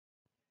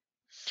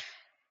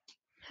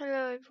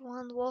Hello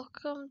everyone,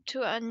 welcome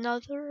to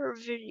another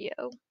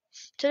video.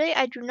 Today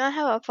I do not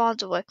have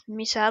Alfonso with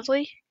me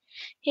sadly.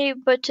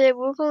 But today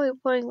we're going to be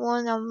playing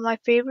one of my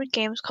favorite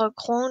games called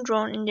Clone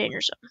Drone in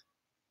Danger Zone.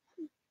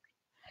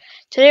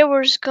 Today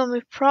we're just going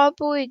to be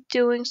probably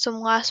doing some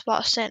last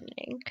spot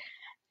standing.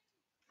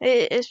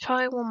 It is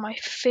probably one of my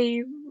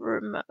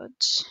favorite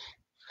modes.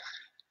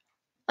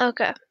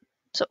 Okay,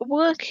 so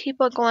we're going to keep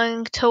on going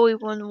until we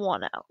win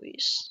one at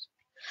least.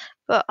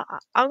 But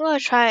I'm gonna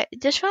try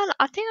this round.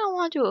 I think I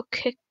want to do a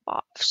kick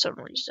bot for some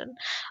reason.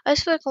 I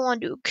just feel like I want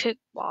to do a kick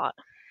bot.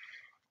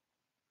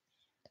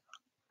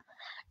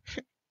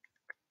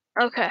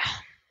 Okay,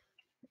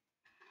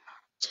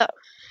 so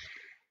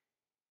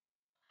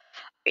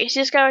is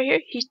this guy right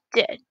here? He's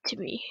dead to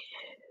me.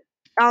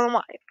 I don't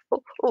know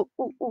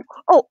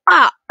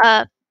why.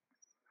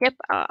 Yep.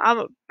 I'm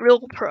a real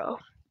pro.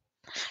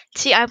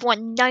 See, I've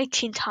won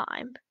 19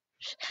 times.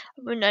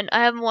 I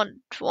haven't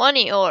won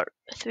 20 or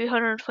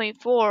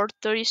 324,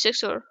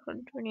 36 or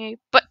 128,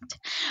 but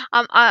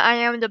I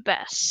am the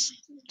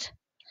best.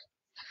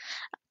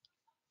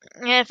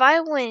 And if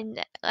I win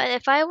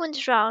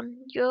this round,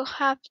 you'll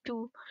have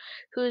to,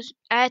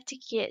 I have to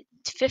get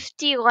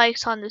 50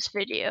 likes on this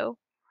video.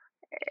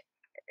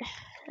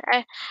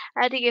 I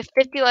had to get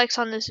 50 likes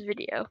on this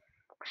video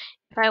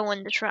if I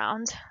win this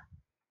round.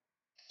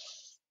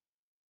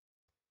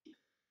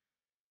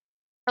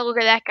 Oh, look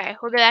at that guy.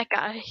 Look at that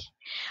guy.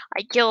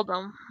 I killed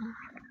him.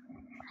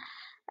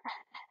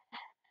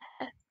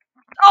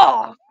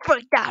 Oh,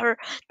 frick, that hurt.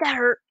 That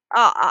hurt.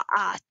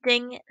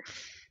 Dang it.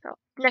 Oh,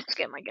 next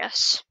game, I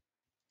guess.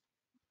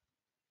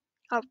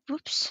 Oh,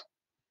 whoops.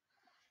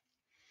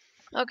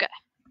 Okay.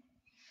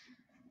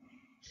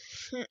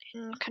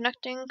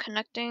 Connecting.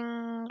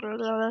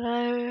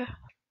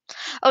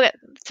 Okay,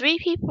 3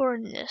 people are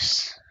in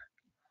this.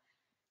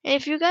 And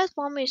if you guys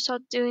want me to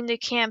start doing the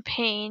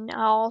campaign,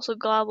 I'll also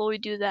gladly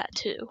do that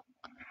too.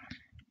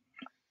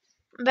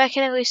 But I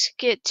can at least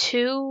get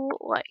 2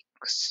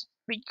 likes,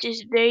 which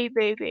is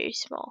very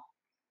small.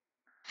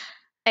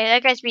 Hey,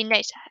 that guy's being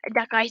nice.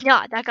 That guy's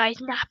not. That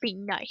guy's not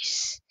being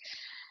nice.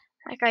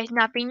 That guy's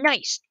not being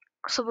nice.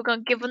 So we're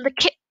gonna give him the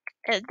kick.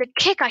 The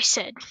kick, I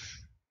said.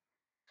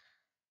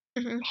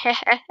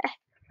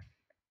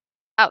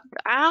 Ow.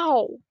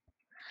 Ow.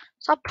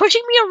 Stop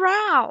pushing me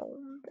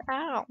around.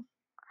 Ow.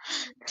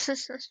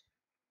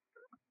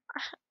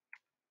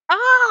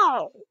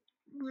 Ow.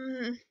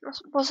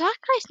 Was that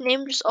guy's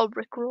name just a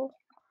Rickroll?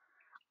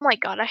 Oh my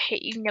god, I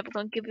hate you. Never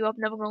gonna give you up.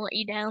 Never gonna let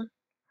you down.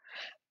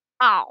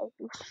 Ow.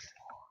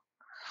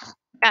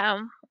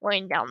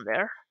 Laying down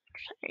there.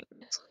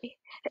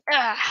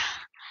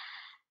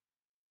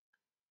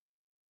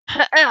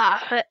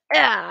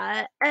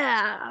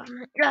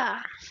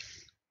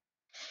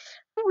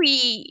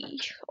 Wee.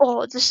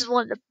 Oh, this is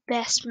one of the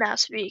best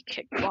maps to be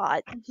kicked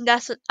bot.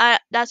 That's what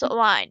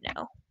I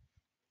know.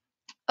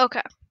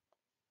 Okay.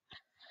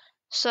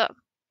 So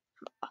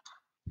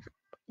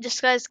this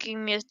guy's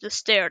giving me the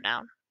stare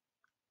down.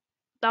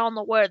 I don't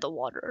know where the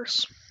water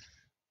is.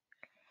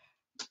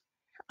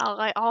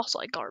 I also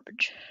like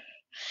garbage.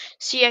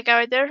 See that guy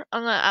right there?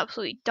 I'm gonna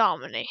absolutely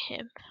dominate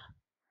him.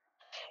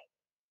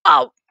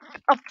 Oh,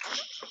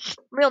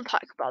 we don't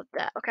talk about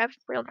that, okay?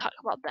 We don't talk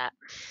about that.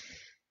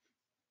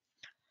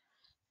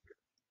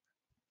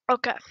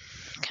 Okay,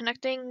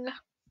 connecting.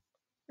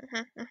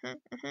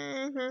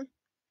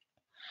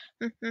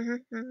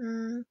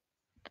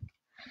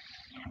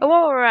 And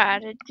while we're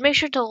at it, make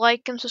sure to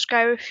like and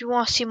subscribe if you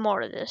want to see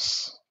more of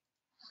this.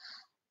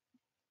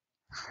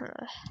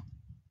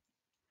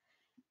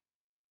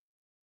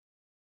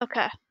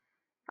 Okay.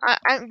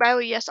 By the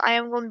way, yes, I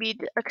am going to be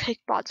a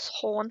kickbot this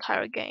whole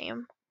entire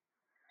game.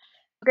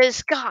 Look at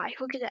this guy.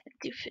 Look at that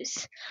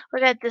doofus.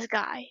 Look at this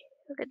guy.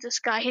 Look at this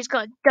guy. He's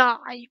gonna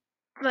die.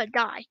 I'm gonna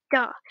die.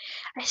 Die.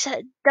 I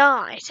said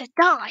die. I said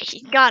die.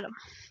 He got him.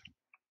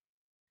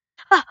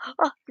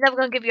 Never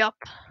gonna give you up.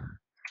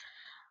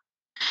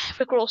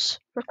 Rickrolls.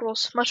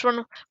 Rickrolls. Must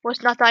run.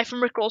 Must not die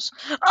from Rickrolls.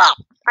 Ah!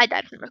 I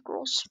died from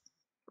Rickrolls.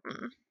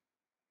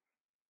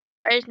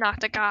 I just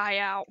knocked a guy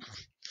out.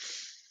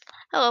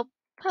 Hello.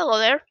 Hello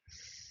there.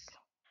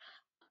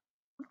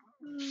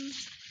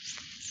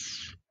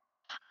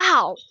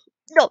 Ow!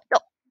 No.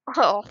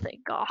 Oh,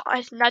 thank God.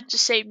 That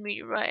just saved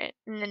me right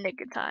in the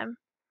nick of time.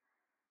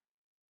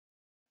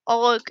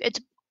 Oh, look. It's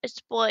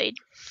Blade.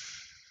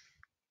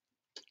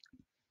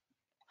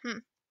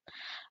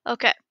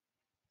 Okay.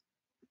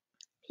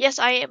 Yes,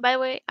 by the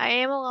way, I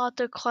am allowed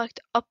to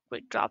collect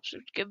upgrade drops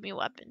which give me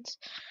weapons.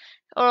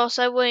 Or else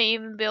I wouldn't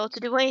even be able to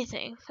do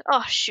anything.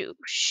 Oh, shoot.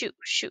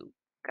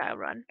 Gotta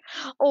run.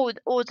 Oh,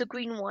 the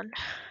green one.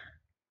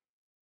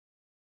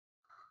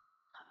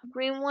 The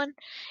green one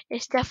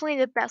is definitely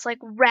the best. Like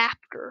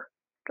Raptor.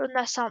 Doesn't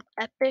that sound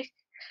epic?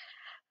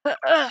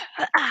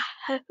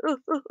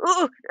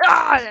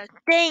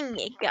 Dang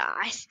it,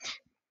 guys.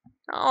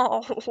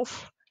 Oh,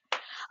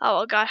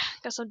 God.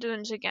 Guess I'm doing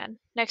this again.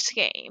 Next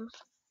game.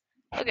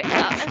 Okay,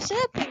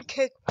 instead of being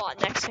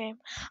kickbot next game,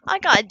 I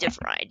got a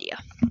different idea.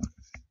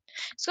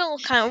 It's gonna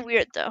look kind of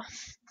weird though.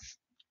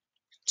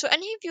 So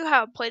any of you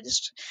have played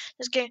this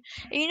game,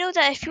 and you know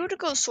that if you were to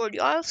go sword, you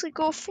obviously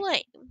go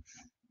flame.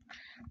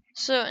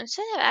 So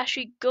instead of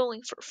actually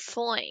going for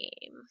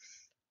flame,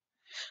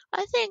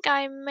 I think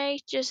I may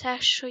just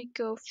actually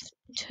go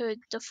to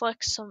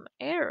deflect some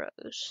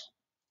arrows.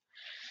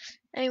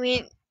 I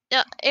mean,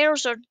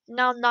 arrows are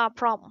now not a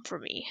problem for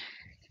me.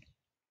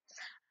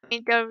 I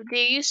mean,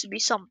 they used to be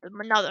something,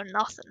 but now they're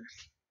nothing.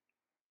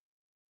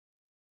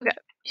 Okay,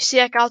 you see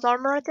that guy's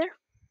armor right there?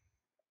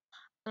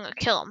 I'm gonna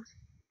kill him.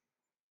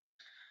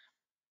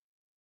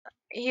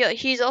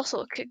 He's also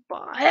a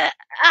kickbot.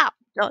 Ow!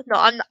 No,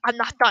 I'm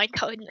not dying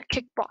to a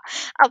kickbot.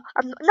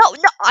 No,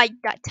 I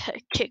died to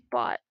a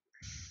kickbot.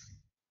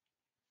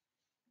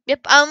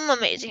 Yep, I'm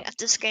amazing at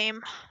this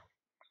game.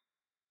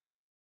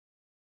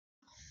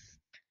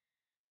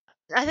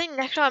 I think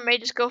next time I may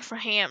just go for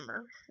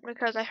hammer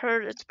because I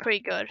heard it's pretty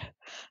good.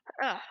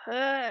 Dang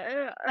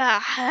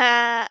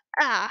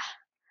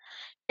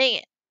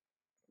it!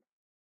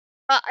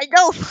 I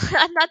know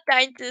I'm not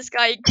dying to this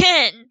guy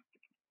again.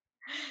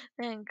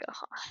 Thank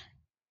God.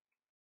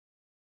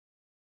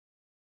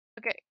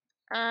 Okay.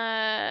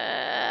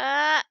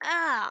 Ow!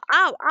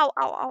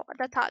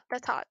 That's hot.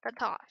 That's hot. That's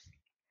hot.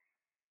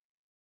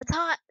 That's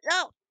hot.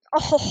 No.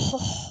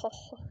 Oh,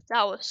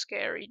 that was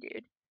scary,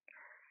 dude.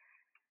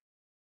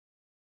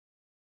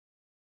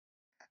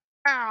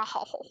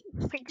 Ow!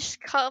 He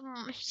just cut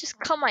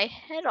my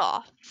head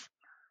off.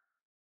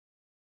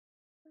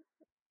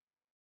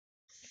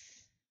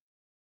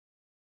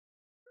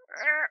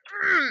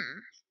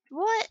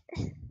 What?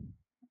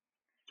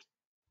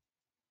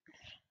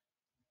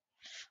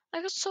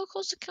 I got so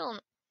close to killing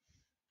him.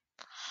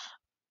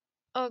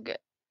 Okay,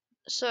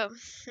 so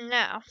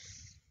now,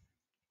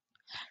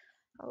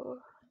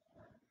 oh,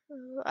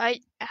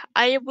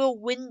 I will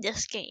win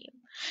this game.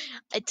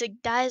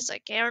 That is a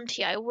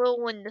guarantee. I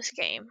will win this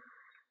game.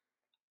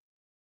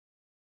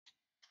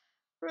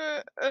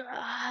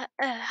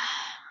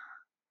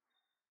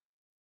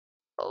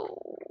 Oh,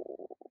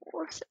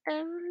 what's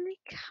every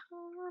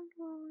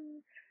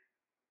common?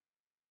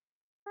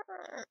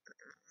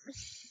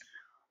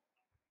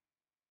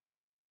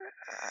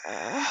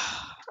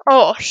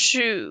 Oh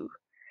shoot!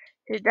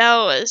 Dude,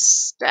 that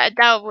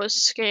was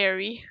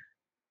scary.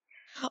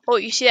 Oh,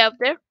 you see that up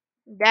there?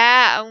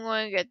 That I'm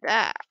gonna get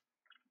that.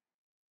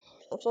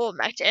 Oh,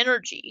 max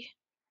energy.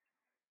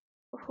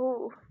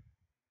 Oh,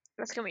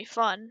 that's gonna be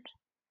fun.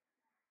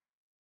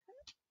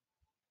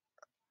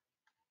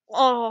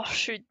 Oh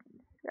shoot!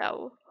 That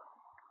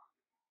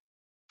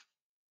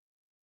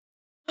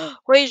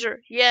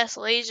laser. Yes,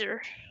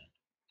 laser.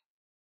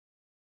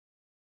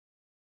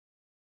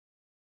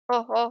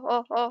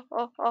 Oh.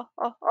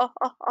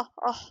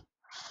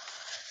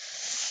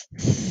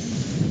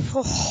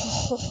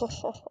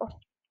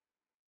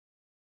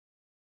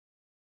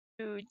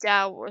 Dude,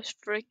 that was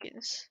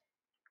freaking.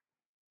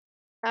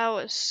 That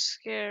was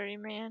scary,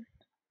 man.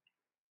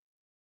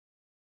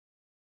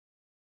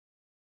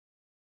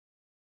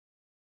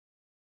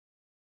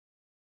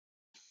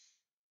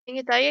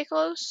 Think that get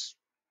close?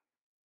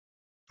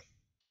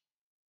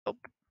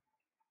 Nope.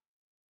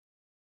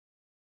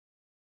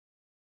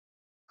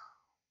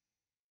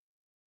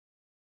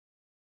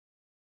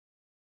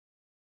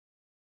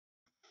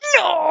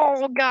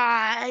 No,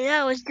 guy,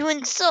 I was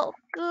doing so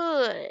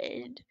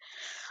good.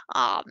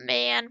 Oh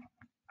man.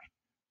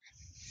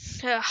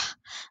 Ugh.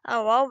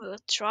 Oh, well, we'll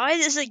try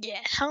this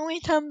again. How many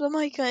times am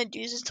I gonna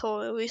do this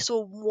until at least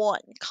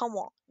one? Come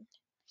on.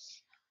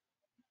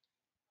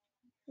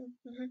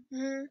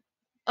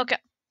 Okay.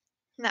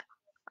 Now,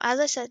 as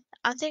I said,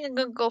 I think I'm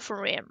gonna go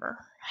for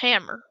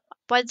Hammer.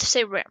 Why'd you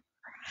say rammer?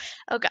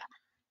 Okay.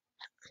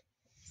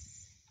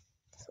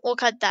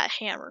 Look at that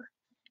hammer.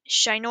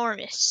 It's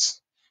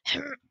ginormous.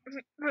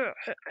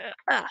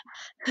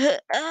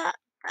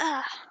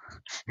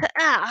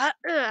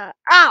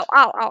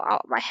 Ow,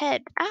 my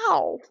head.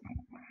 Ow.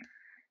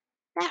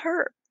 That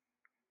hurt.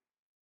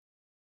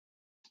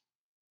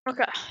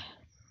 Okay.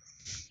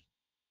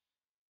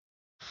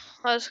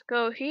 Let's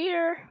go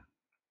here.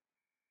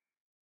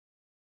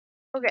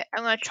 Okay,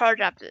 I'm gonna charge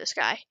after this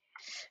guy.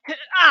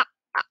 Ah!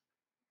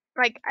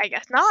 I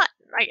guess not.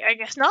 I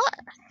guess not.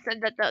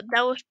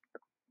 That was.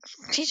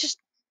 He just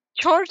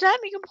charged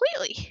at me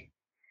completely.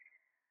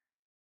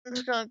 I'm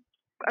just gonna.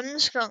 I'm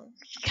just gonna.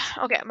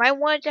 Okay, my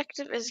one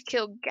objective is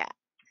kill Gat.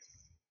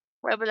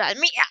 Whatever that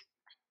means.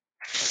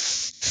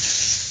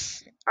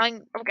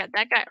 Okay.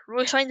 That guy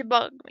really trying to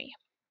bug me.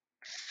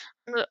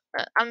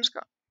 I'm just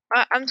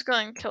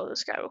going to kill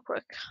this guy real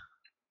quick.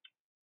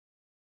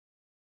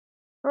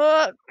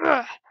 No,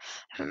 I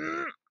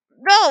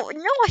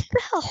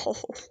fell.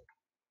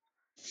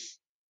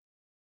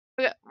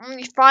 Okay,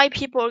 only 5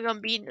 people are gonna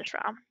be in this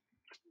round.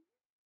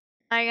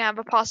 I have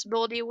a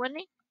possibility of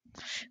winning.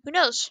 Who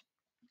knows?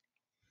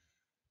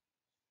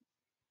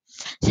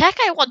 That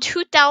guy won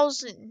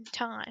 2,000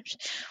 times.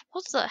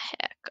 What the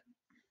heck?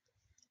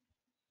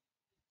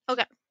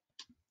 Okay.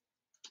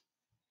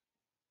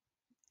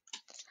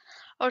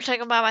 I'll take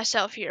him by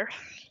myself here.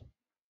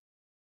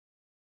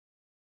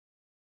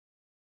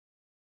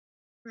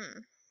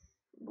 Hmm.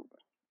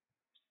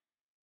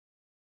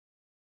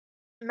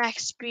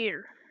 Max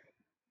spear.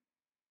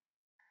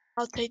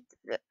 I'll take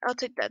that.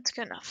 That's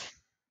good enough.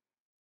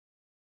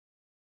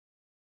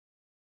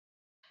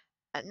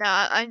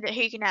 No,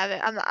 he can have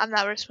it. I'm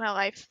not risking my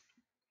life.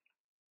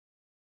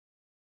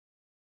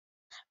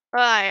 But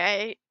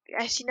I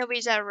see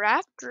nobody's at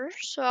Raptor,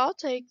 so I'll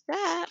take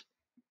that.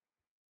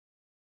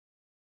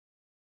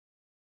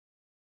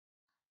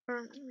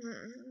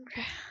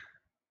 Okay.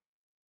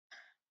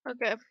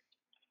 Okay.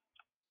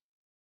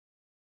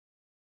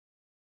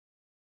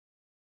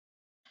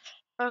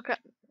 Okay.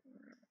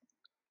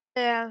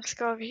 Yeah, let's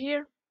go over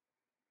here.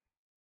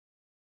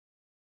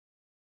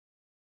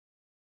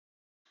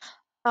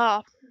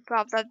 Oh,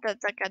 wow, that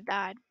guy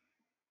died.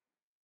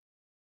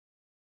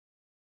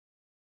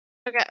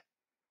 Okay.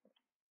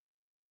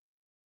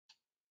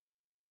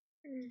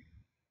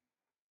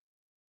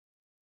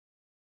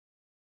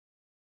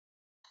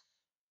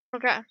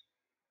 Okay.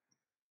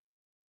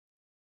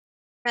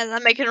 And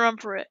I'm making a run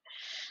for it.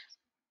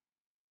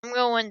 I'm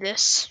gonna win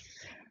this.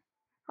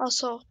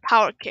 Also,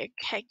 power kick.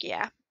 Heck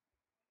yeah.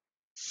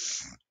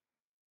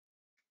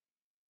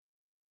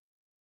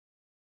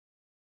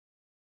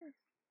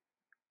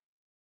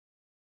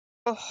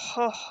 Oh,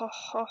 ho, ho,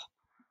 ho.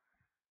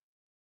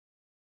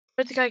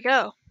 Where'd the guy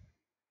go?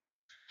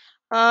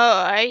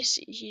 Oh, I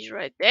see. He's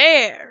right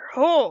there.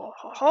 Oh,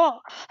 ho, ho.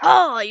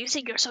 Oh, you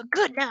think you're so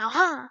good now,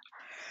 huh?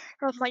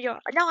 Oh my god.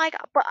 No,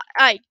 but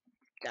I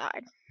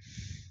died.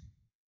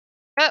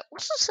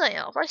 What's the saying?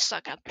 I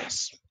suck at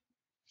this.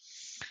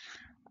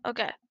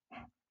 Okay.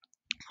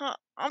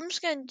 I'm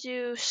just gonna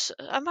do.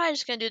 I'm probably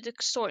just gonna do the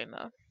story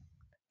mode.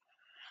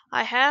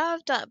 I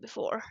have done it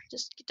before.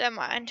 Just keep that in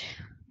mind.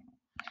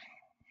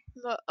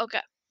 But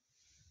okay.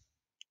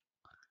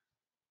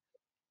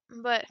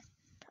 But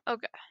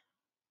okay.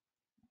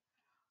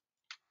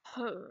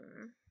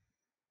 Hmm.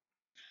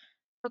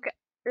 Okay.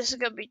 This is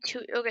gonna be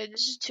too. Okay,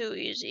 this is too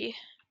easy.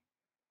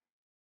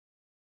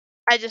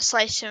 I just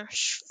sliced him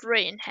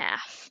straight in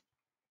half.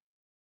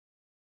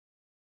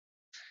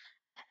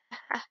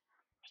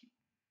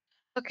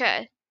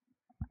 Okay.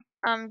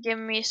 Give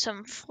me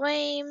some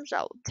flames.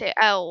 I will take.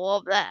 I will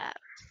love that.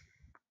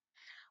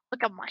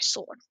 Look at my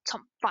sword. It's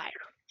on fire.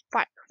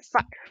 Fire.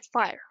 Fire.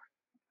 Fire.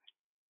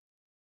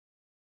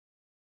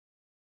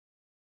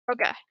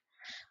 Okay.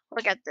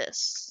 Look at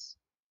this.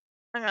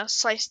 I'm gonna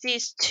slice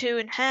these two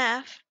in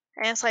half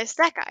and slice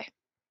that guy.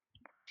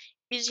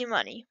 Easy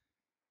money.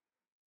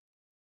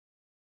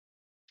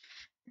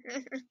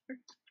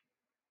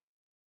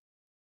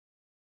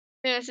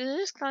 Yeah, so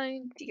this is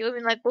kind of, I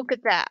mean, like, look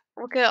at that.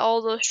 Look at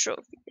all those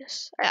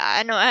trophies.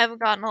 I know I haven't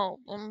gotten all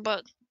of them,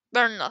 but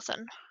better than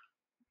nothing.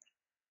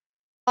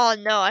 Oh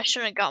no, I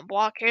shouldn't have gotten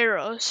block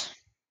arrows.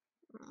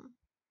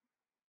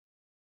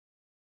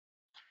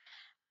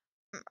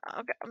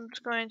 Okay, I'm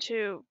just going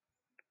to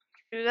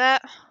do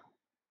that.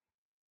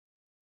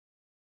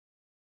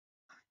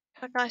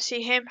 How can I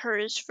see him hurt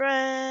his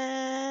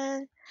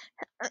friend?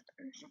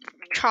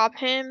 Chop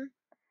him.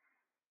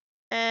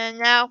 And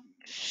now,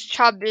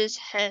 chop his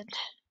head.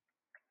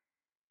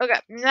 Okay,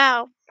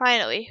 now,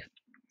 finally,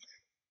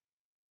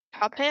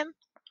 chop him.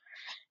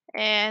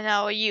 And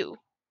now you.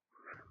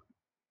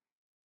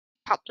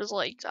 Chop his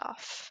legs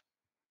off.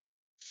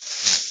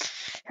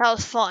 That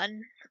was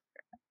fun.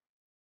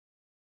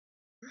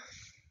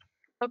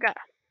 Okay.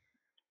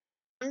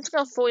 I'm just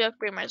gonna fully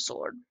upgrade my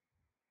sword.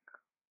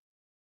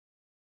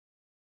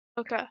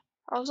 Okay.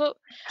 Also,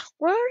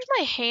 where's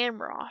my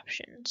hammer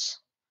options?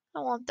 I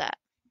want that.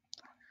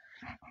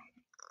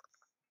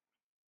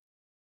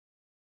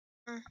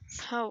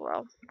 Oh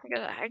well.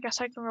 I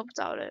guess I can live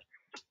without it.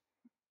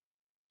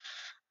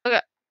 Okay.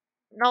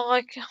 Now,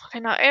 like, okay,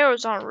 now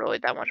arrows aren't really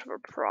that much of a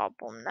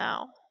problem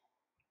now.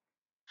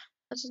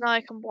 It's now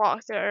I can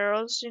block their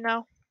arrows, you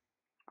know?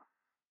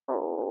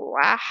 Oh,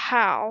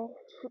 wow.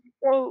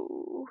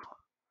 Whoa.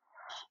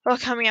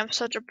 Look at me, I'm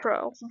such a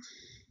pro.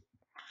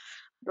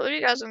 I believe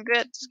you guys are good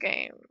at this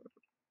game.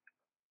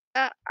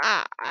 Ah,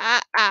 ah,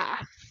 ah,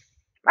 ah.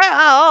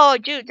 Oh,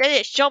 dude, they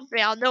just jumped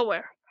me out of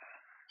nowhere.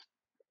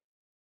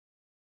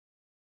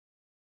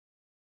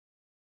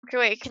 Okay,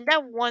 wait, can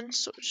that one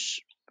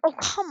switch? Oh,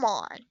 come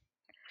on.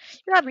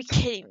 You gotta be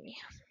kidding me.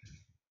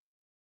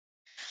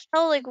 I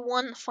was like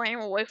one flame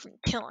away from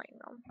killing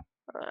them.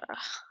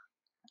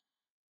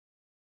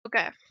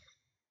 Okay.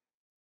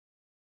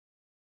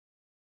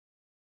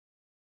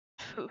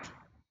 Whew.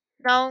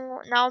 Now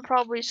I'm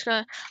probably just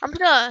gonna. I'm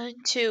going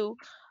to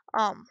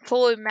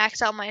fully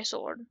max out my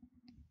sword,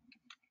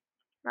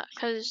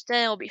 because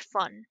then it'll be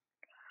fun.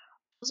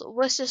 So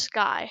what's this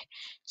guy?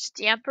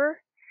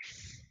 Stamper?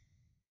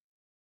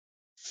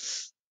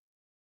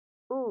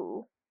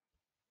 Ooh.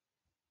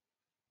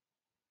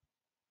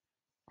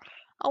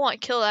 I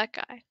want to kill that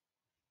guy.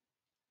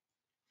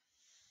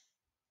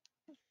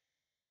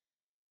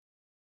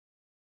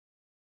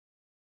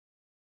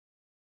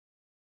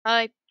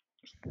 I.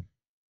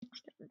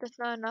 That's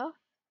not enough?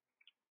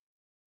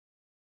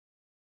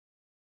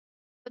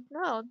 But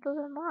no, those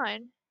are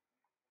mine.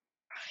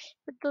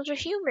 But those are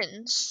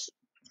humans.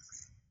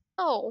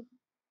 Oh.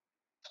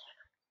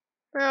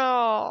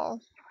 Bro.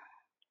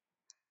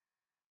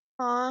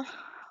 Uh,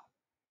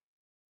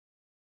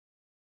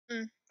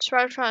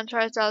 Spider-Tron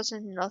tries out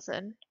into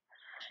nothing.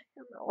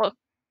 Look,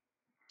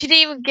 he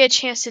didn't even get a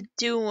chance to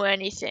do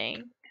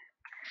anything.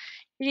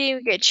 He didn't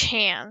even get a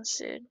chance,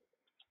 dude.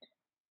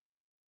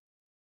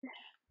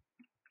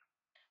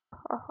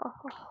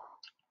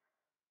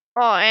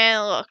 Oh,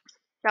 and look,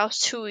 that was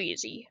too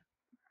easy.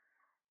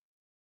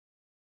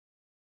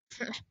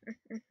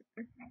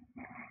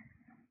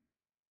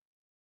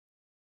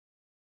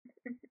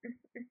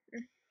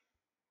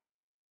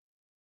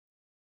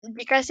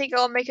 You guys think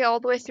I'll make it all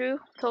the way through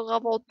to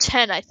level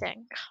 10, I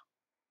think.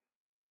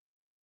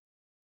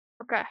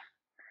 Okay.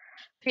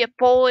 Be a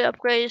fully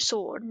upgraded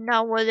sword.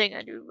 Now what are they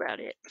gonna do about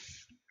it?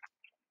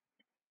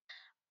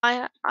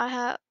 I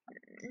have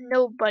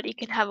nobody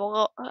can have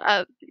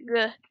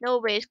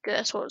nobody's good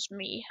as sword as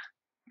me.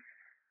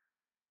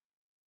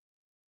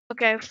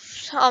 Okay.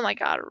 Oh my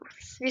god,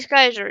 these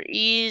guys are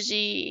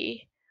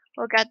easy.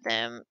 Look at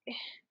them.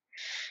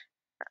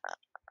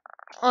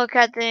 Look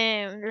at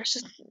them. There's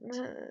just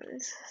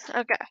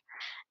okay.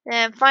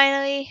 Then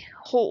finally,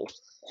 oh,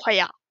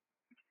 yeah,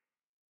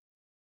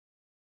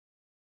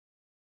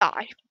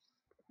 die.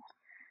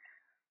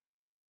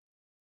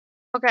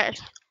 Okay.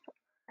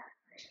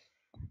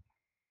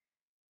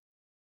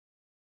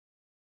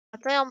 I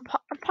think I'm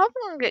probably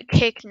gonna get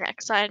kicked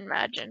next. I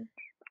imagine.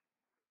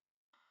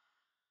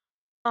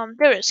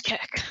 There is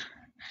kick.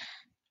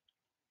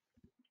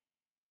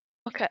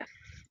 Okay.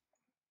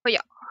 Oh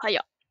yeah, oh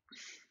yeah.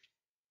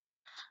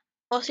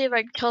 Let's see if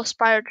I can kill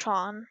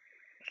Spidertron.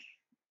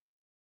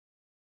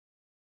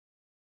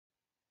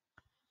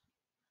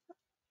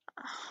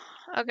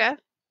 Okay.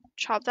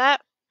 Chop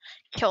that.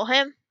 Kill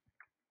him.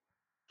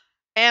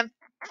 And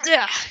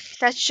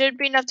that should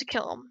be enough to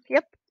kill him.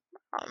 Yep.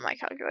 My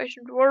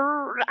calculations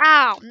were.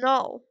 Ow!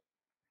 No.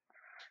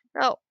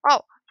 No.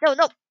 Oh. No.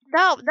 No.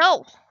 No.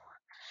 No.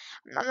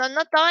 I'm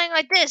not dying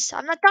like this.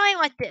 I'm not dying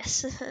like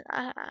this.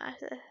 I'm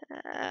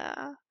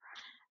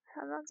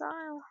not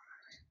dying.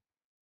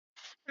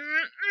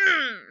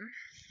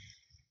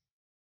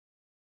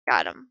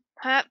 Got him.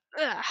 Got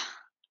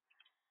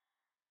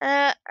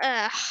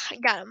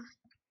him.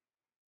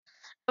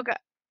 Okay.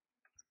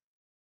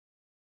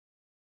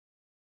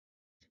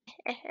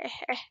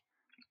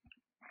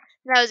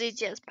 That was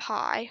easy as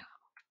pie.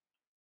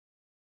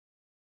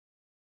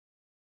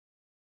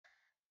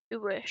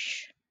 You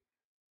wish.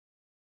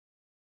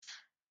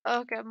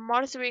 Okay,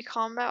 Mod 3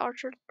 Combat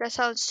Archer? That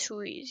sounds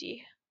too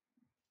easy.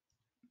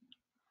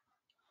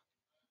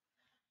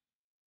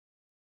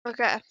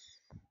 Okay.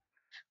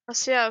 Let's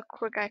see how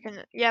quick I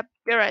can. Yep,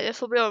 you're right. This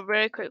will be over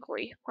very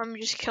quickly. Let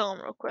me just kill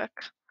him real quick.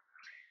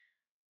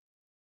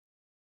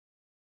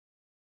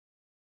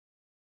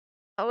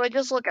 Oh, wait,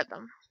 just look at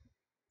them.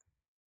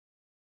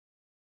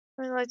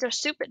 I mean, like, they're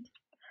stupid.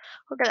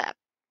 Look at that.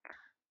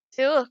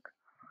 See, look.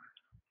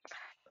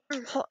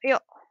 Yo.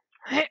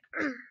 I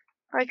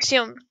like to see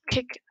him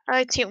kick. I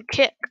like to see him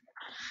kick.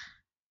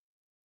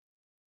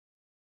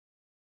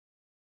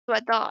 That's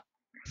what I thought.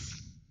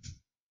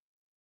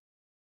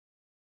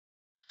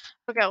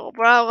 Okay, well,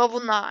 we're at level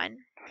 9.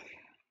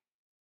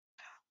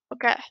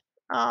 Okay.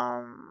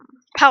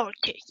 Power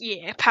kick.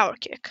 Yeah, power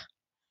kick.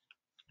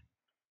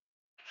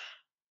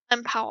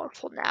 I'm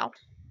powerful now.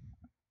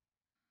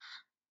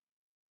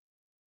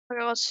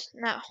 Okay, let's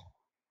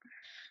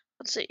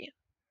see.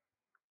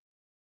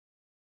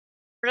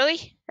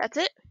 Really? That's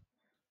it?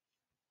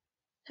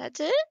 That's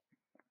it?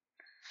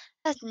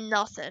 That's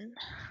nothing.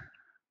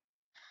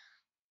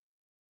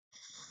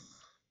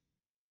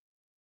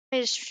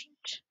 I just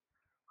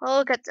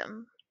look at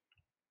them.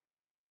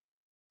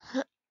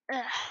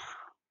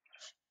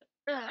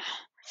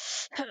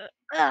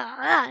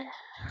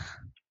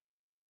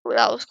 Ooh,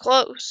 that was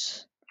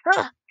close.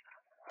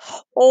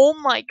 Oh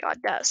my god,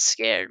 that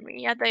scared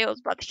me. I thought it was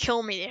about to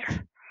kill me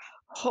there.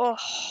 Oh.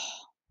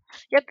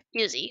 Yep,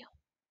 easy.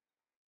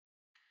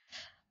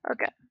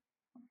 Okay.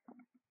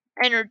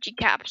 Energy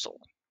capsule.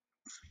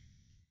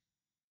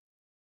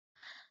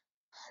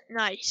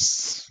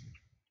 Nice.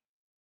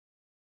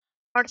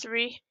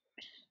 R3.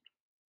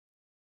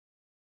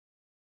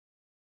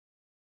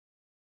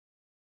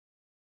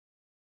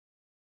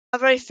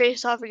 I've already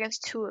faced off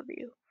against 2 of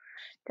you.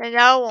 Then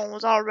that one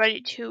was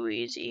already too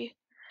easy.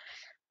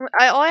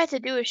 All I have to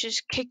do is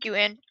just kick you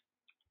in.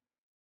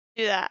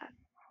 Do that.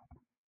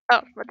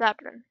 Oh, what's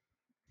happening?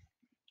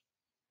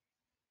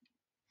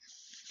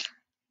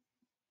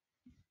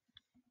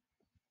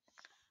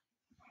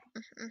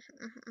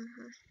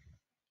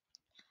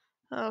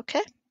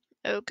 Okay.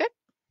 Okay.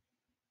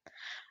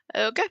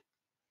 Okay.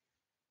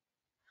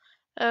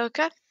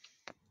 Okay.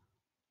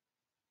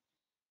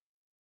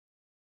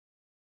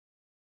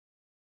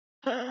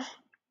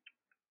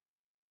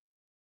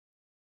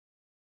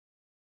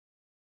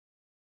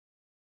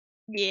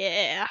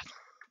 Yeah.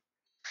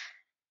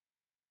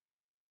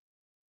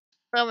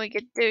 Let me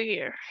get through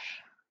here.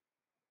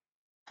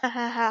 Ha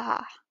ha ha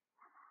ha.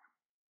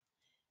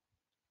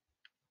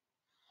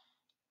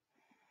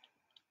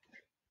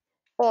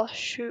 Oh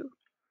shoot.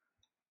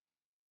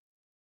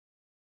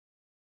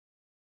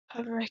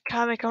 I'm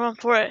gonna come run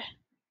for it.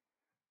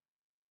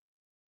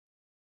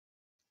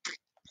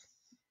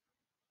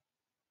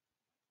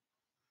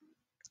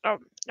 I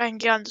can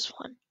get on this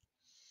one.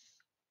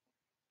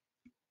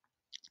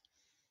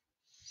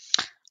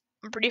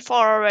 I'm pretty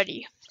far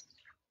already.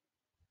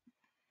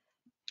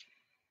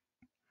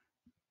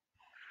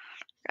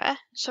 Okay,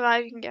 so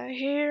I can go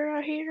here,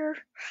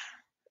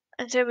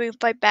 and then we can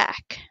fight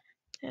back.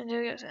 And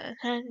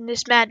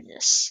this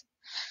madness.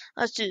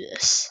 Let's do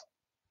this.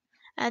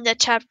 And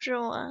that's chapter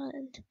 1.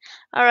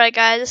 Alright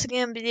guys, this is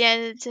going to be the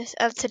end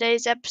of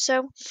today's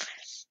episode.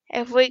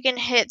 If we can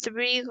hit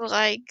 3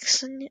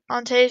 likes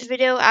on today's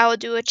video, I will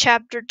do a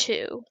chapter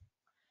 2.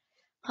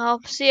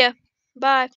 I'll see ya. Bye.